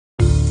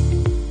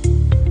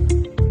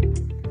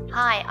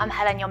Hi, I'm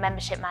Helen, your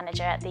Membership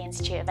Manager at the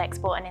Institute of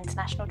Export and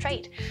International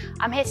Trade.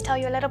 I'm here to tell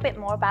you a little bit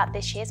more about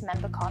this year's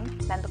MemberCon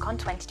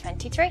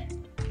 2023.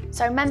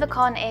 So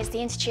MemberCon is the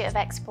Institute of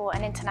Export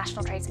and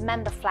International Trade's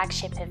member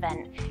flagship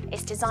event.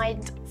 It's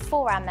designed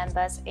for our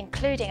members,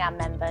 including our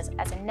members,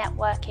 as a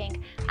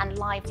networking and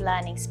live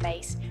learning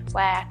space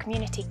where our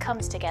community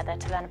comes together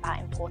to learn about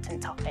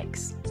important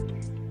topics.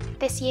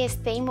 This year's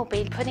theme will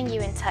be putting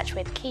you in touch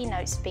with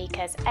keynote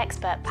speakers,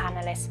 expert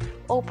panelists,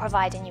 all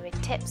providing you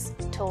with tips,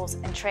 tools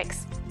and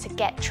tricks to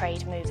get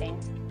trade moving,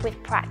 with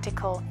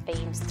practical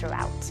themes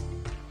throughout.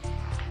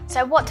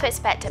 So what to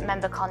expect at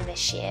MemberCon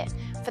this year?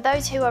 For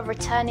those who are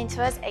returning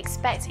to us,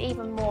 expect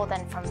even more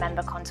than from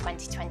MemberCon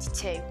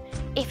 2022.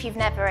 If you've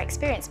never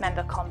experienced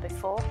MemberCon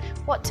before,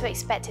 what to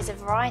expect is a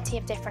variety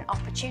of different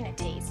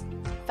opportunities.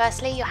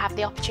 Firstly, you'll have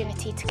the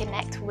opportunity to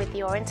connect with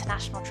your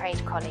international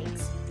trade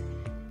colleagues,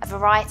 a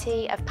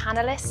variety of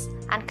panelists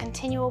and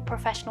continual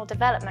professional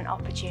development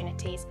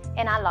opportunities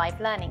in our live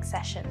learning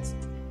sessions.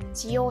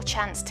 It's your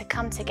chance to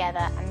come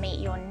together and meet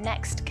your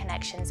next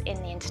connections in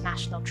the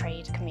international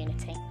trade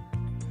community.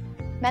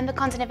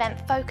 MemberCon's an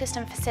event focused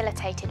and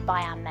facilitated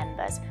by our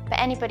members, but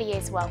anybody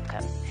is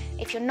welcome.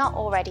 If you're not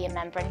already a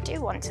member and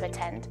do want to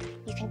attend,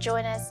 you can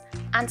join us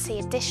and see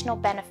additional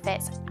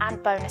benefits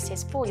and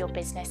bonuses for your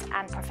business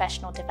and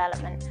professional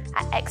development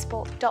at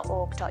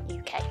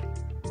export.org.uk.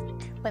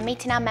 We're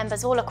meeting our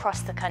members all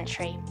across the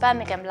country.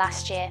 Birmingham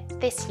last year,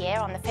 this year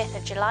on the 5th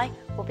of July,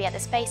 we'll be at the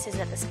Spaces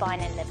at the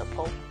Spine in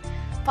Liverpool.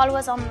 Follow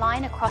us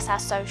online across our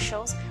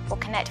socials or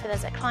connect with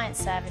us at Client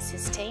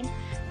Services team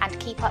and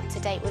keep up to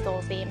date with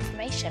all the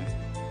information.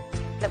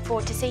 Look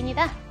forward to seeing you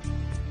there.